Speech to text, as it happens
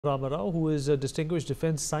Ramarao, who is a distinguished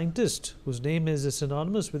defense scientist whose name is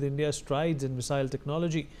synonymous with India's strides in missile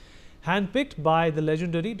technology. Handpicked by the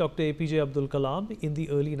legendary Dr. APJ Abdul Kalam in the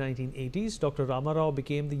early 1980s, Dr. Ramarao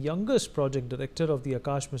became the youngest project director of the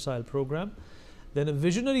Akash Missile program, then a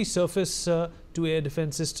visionary surface-to-air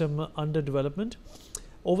defense system under development.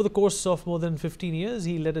 Over the course of more than 15 years,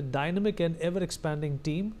 he led a dynamic and ever-expanding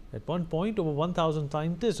team. At one point, over 1,000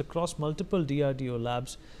 scientists across multiple DRDO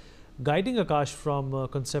labs, guiding Akash from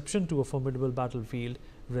conception to a formidable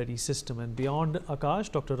battlefield-ready system. And beyond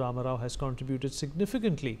Akash, Dr. Ramarao has contributed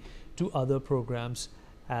significantly to other programs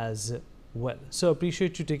as well. So,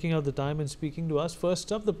 appreciate you taking out the time and speaking to us.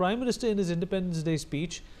 First up, the Prime Minister in his Independence Day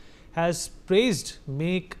speech has praised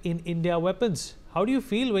Make in India weapons. How do you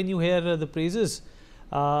feel when you hear the praises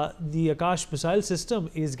the Akash missile system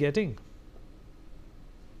is getting?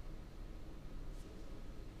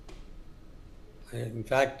 In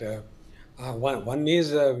fact, one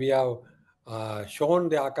is we have shown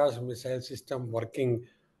the Akash missile system working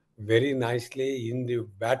very nicely in the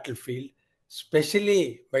battlefield,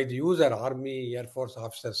 especially by the user. Army, Air Force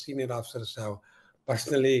officers, senior officers have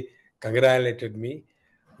personally congratulated me.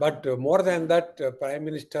 But more than that, Prime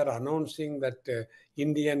Minister announcing that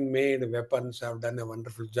Indian-made weapons have done a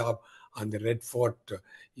wonderful job on the Red Fort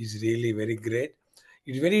is really very great.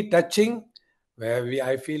 It's very touching.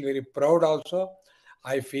 I feel very proud also.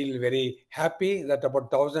 I feel very happy that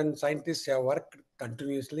about 1,000 scientists have worked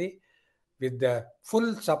continuously with the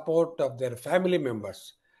full support of their family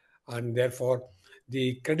members. And therefore,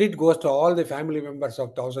 the credit goes to all the family members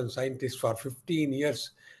of 1,000 scientists. For 15 years.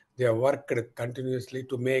 They have worked continuously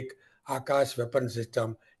to make Akash weapon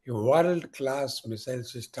system a world-class missile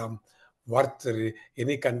system worth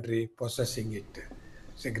any country possessing it.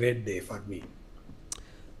 It's a great day for me.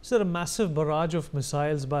 Sir, a massive barrage of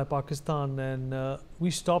missiles by Pakistan, and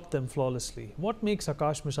we stopped them flawlessly. What makes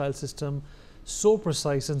Akash missile system so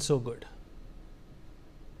precise and so good?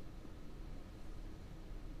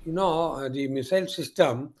 You know, the missile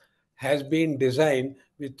system has been designed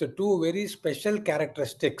with the two very special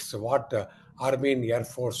characteristics what Army and Air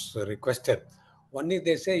Force requested. One is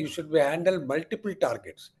they say you should be handle multiple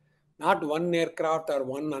targets, not one aircraft or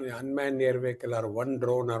one unmanned air vehicle or one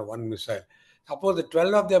drone or one missile. Suppose the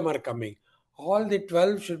 12 of them are coming. All the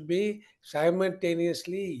 12 should be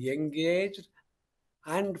simultaneously engaged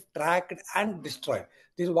and tracked and destroyed.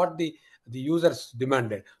 This is what the users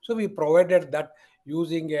demanded. So we provided that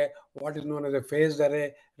using a what is known as a phased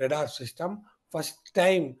array radar system, first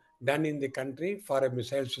time done in the country for a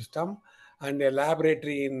missile system, and a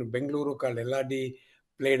laboratory in Bengaluru called LRD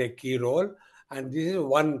played a key role. And this is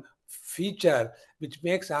one feature which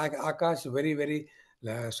makes Akash very, very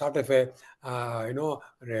sort of a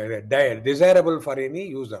desirable for any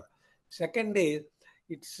user. Second is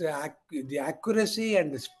it's the accuracy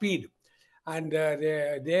and the speed, and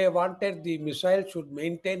they wanted the missile should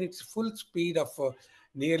maintain its full speed of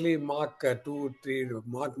nearly Mach 2, 3,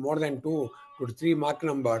 more than 2 to 3 Mach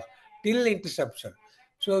numbers till interception.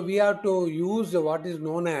 So we have to use what is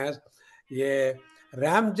known as a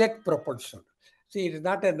ramjet propulsion. See, it is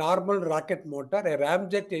not a normal rocket motor, a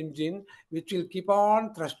ramjet engine which will keep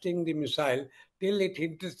on thrusting the missile till it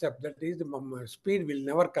intercepts. That is, the speed will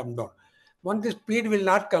never come down. Once the speed will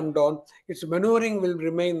not come down, its maneuvering will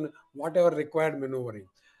remain whatever required maneuvering.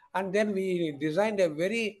 And then we designed a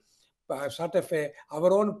very sort of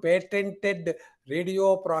our own patented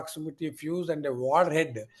radio proximity fuse and a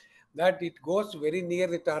warhead that it goes very near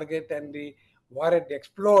the target and the warhead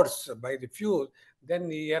explodes by the fuse, then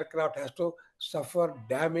the aircraft has to suffer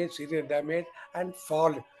damage, serious damage, and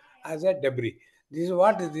fall as a debris. This is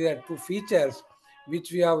what these are two features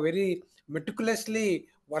which we have very meticulously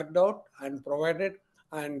worked out and provided,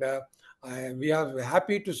 and we are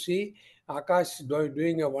happy to see Akash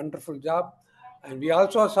doing a wonderful job. And we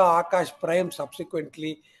also saw Akash Prime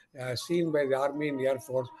subsequently seen by the Army and Air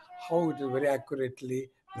Force how it is very accurately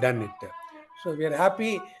done it. So we are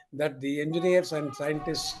happy that the engineers and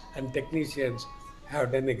scientists and technicians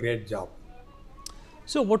have done a great job.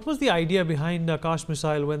 So what was the idea behind Akash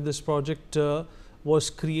Missile when this project was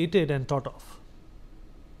created and thought of?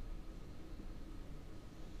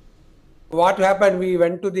 What happened, we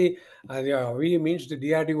went to the, we means the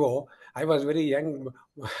DRDO. I was very young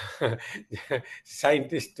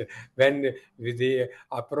scientist when we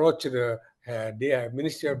approached the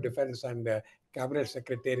Ministry of Defense and Cabinet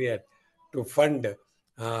Secretariat to fund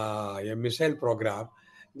a missile program.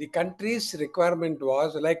 The country's requirement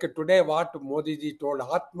was like today what Modi ji told,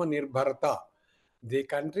 Atmanirbharta. The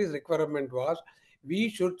country's requirement was we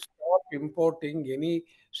should stop importing any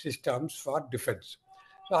systems for defense.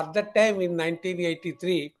 So at that time in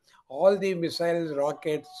 1983, all the missiles,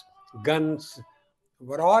 rockets, guns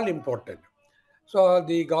were all imported. So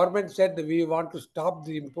the government said we want to stop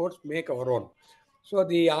the imports, make our own. So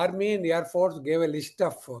the Army and the Air Force gave a list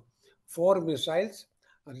of four missiles.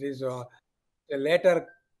 These later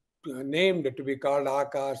named to be called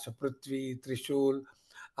Akash, Prithvi, Trishul,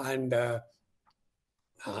 and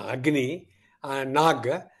Agni and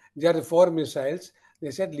Nag. They are the four missiles.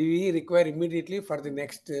 They said we require immediately for the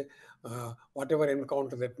next whatever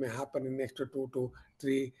encounter that may happen in next 2 to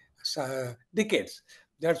 3 decades.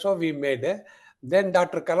 That's how we made. Then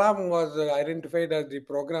Dr. Kalam was identified as the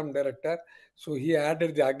program director, so he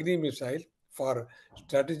added the Agni missile for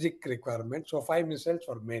strategic requirements. So five missiles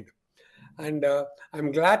were made, and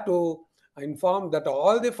I'm glad to inform that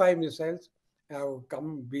all the five missiles have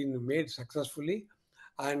been made successfully.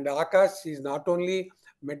 And Akash is not only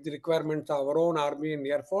met the requirements of our own Army and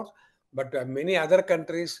Air Force, but many other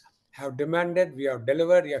countries have demanded, we have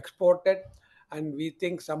delivered, we exported, and we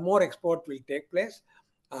think some more export will take place.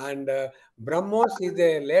 And BrahMos is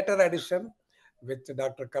a later addition with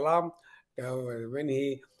Dr. Kalam when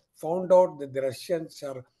he found out that the Russians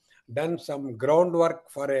have done some groundwork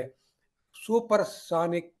for a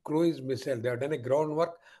supersonic cruise missile. They have done a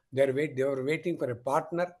groundwork. They were waiting for a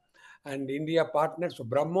partner, and India partnered. So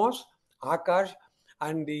BrahMos, Akash,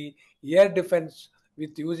 and the air defense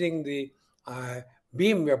with using the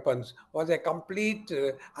beam weapons was a complete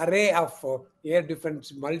array of air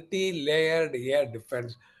defense, multi-layered air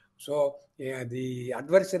defense. So yeah, the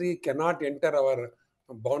adversary cannot enter our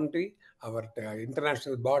boundary, our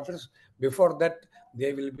international borders. Before that,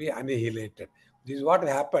 they will be annihilated. This is what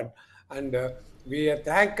happened, and we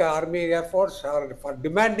thank Army Air Force for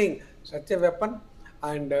demanding such a weapon,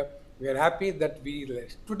 and we are happy that we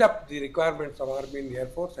stood up the requirements of Army and Air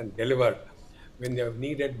Force and delivered when they have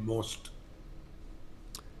needed most.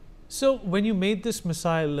 So, when you made this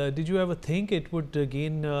missile, did you ever think it would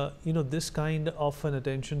gain, this kind of an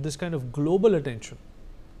attention, this kind of global attention?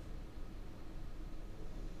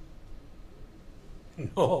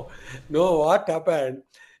 No, no, what happened?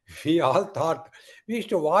 We all thought we used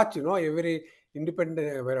to watch, every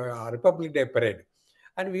Independent Republic Day parade,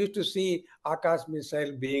 and we used to see Akash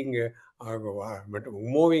missile being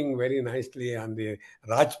moving very nicely on the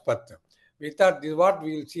Rajpath. We thought this is what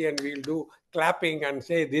we'll see, and we'll do clapping and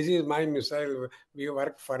say, "This is my missile. We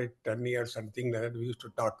worked for it 10 years," and things like that. We used to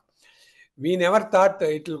talk. We never thought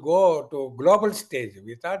it will go to global stage.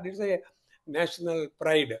 We thought it's a national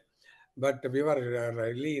pride, but we were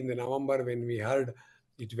really in the November when we heard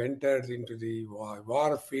it entered into the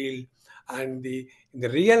war field, and in the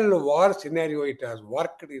real war scenario it has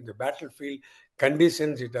worked. In the battlefield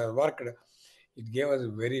conditions it has worked. It gave us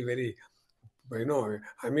very, very,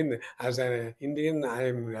 I mean, as an Indian, I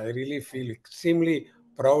really feel extremely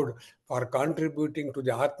proud for contributing to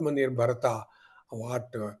the Atmanirbharta,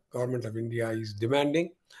 what government of India is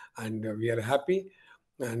demanding, and we are happy.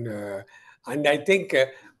 And I think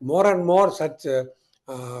more and more such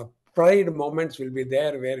pride moments will be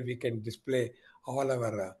there where we can display all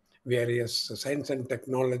our various science and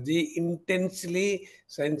technology, intensely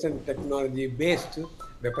science and technology based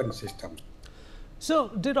weapon systems. So,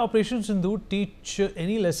 did Operation Sindoor teach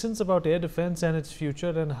any lessons about air defense and its future,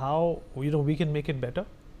 and how we can make it better?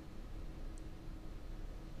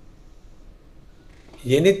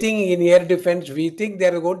 Anything in air defense, we think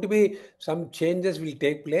there are going to be some changes will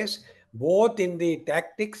take place both in the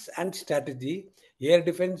tactics and strategy. Air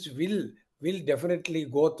defense will definitely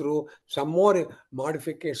go through some more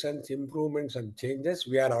modifications, improvements, and changes.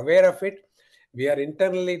 We are aware of it. We are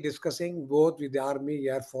internally discussing both with the Army,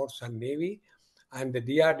 Air Force, and Navy, and the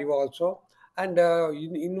DRDO also, and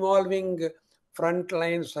involving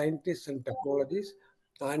frontline scientists and technologies.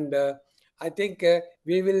 And I think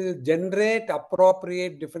we will generate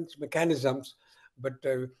appropriate defense mechanisms, but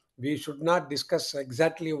we should not discuss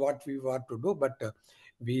exactly what we want to do, but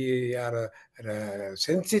we are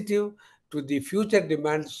sensitive to the future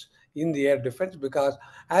demands in the air defense, because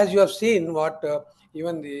as you have seen what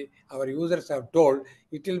even our users have told,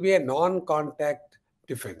 it will be a non-contact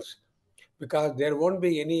defense, because there won't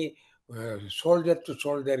be any soldier to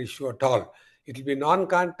soldier issue at all. It will be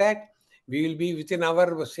non-contact. We will be within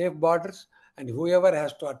our safe borders, and whoever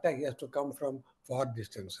has to attack, he has to come from far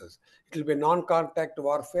distances. It will be non-contact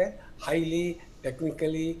warfare, highly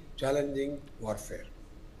technically challenging warfare.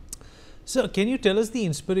 So, can you tell us the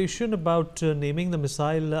inspiration about naming the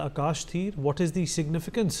missile Akash Tir? What is the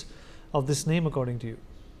significance of this name according to you?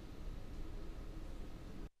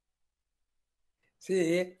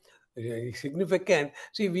 See, significant.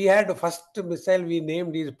 See, we had the first missile we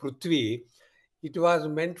named is Prithvi. It was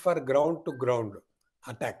meant for ground to ground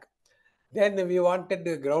attack. Then we wanted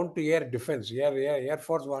the ground to air defense. Air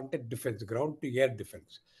Force wanted defense, ground to air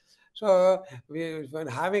defense. So we, when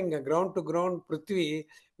having a ground to ground Prithvi,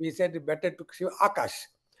 we said better to see Akash,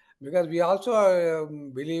 because we also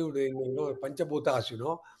believed in Panchabhutas,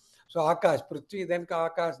 So Akash, Prithvi, then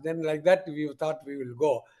Akash, then like that we thought we will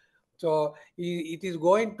go. So it is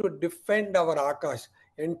going to defend our Akash.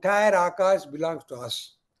 Entire Akash belongs to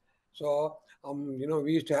us. So,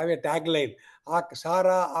 we used to have a tagline,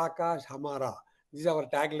 Sara Akash Hamara. This is our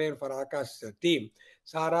tagline for Akash team.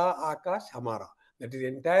 Sara Akash Hamara. That is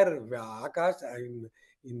entire Akash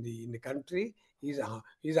in the country is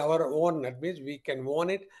our own. That means we can own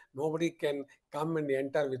it. Nobody can come and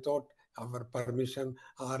enter without our permission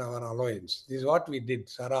or our allowance. This is what we did,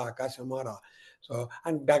 Sara Akash Hamara. So,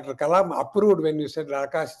 and Dr. Kalam approved when you said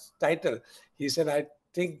Akash title. He said, I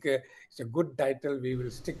think it's a good title. We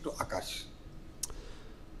will stick to Akash.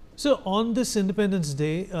 So on this Independence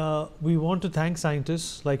Day, we want to thank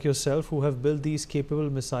scientists like yourself who have built these capable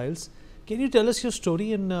missiles. Can you tell us your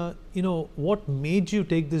story and what made you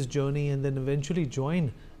take this journey and then eventually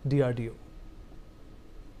join DRDO?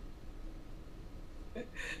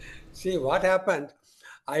 See what happened.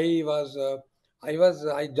 I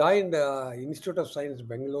joined Institute of Science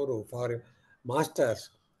Bengaluru for masters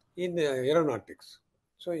in aeronautics.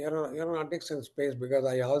 So aeronautics and space, because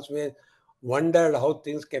I always wondered how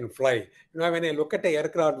things can fly. When I look at an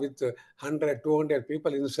aircraft with 100, 200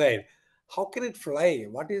 people inside, how can it fly?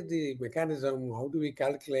 What is the mechanism? How do we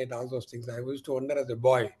calculate all those things? I used to wonder as a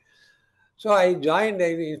boy. So I joined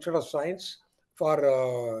the Institute of Science for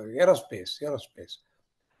aerospace.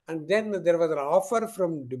 And then there was an offer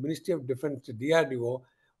from the Ministry of Defense, DRDO,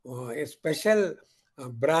 a special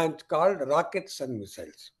branch called Rockets and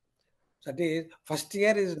Missiles. That is, first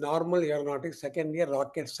year is normal aeronautics, second year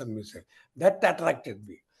rockets and missiles. That attracted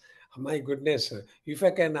me. My goodness, if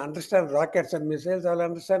I can understand rockets and missiles, I'll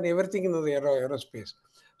understand everything in the aerospace.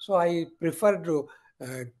 So I prefer to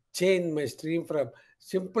change my stream from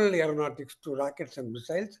simple aeronautics to rockets and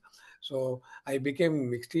missiles. So I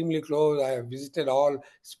became extremely close. I visited all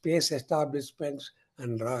space establishments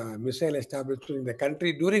and missile establishments in the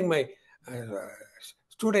country during my uh,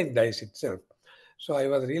 student days itself. So I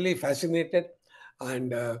was really fascinated,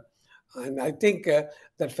 and I think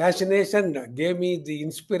that fascination gave me the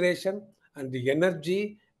inspiration and the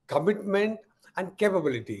energy, commitment, and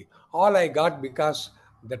capability. All I got because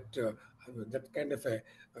that kind of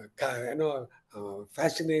a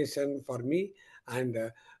fascination for me, and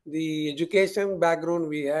the education background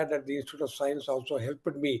we had at the Institute of Science also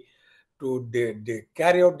helped me to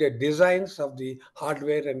carry out the designs of the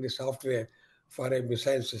hardware and the software for a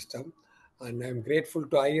missile system. And I'm grateful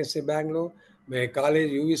to ISA Bangalore, my college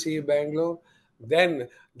UVC Bangalore, then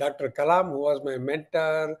Dr. Kalam, who was my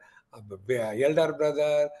mentor, elder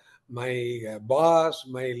brother, my boss,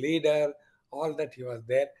 my leader, all that he was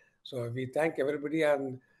there. So we thank everybody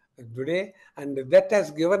on today, and that has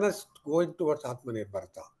given us going towards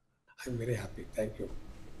Atmanirbharta. I'm very happy. Thank you.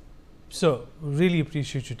 So really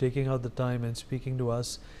appreciate you taking out the time and speaking to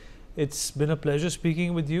us. It's been a pleasure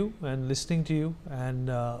speaking with you and listening to you, and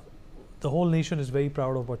the whole nation is very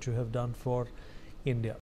proud of what you have done for India.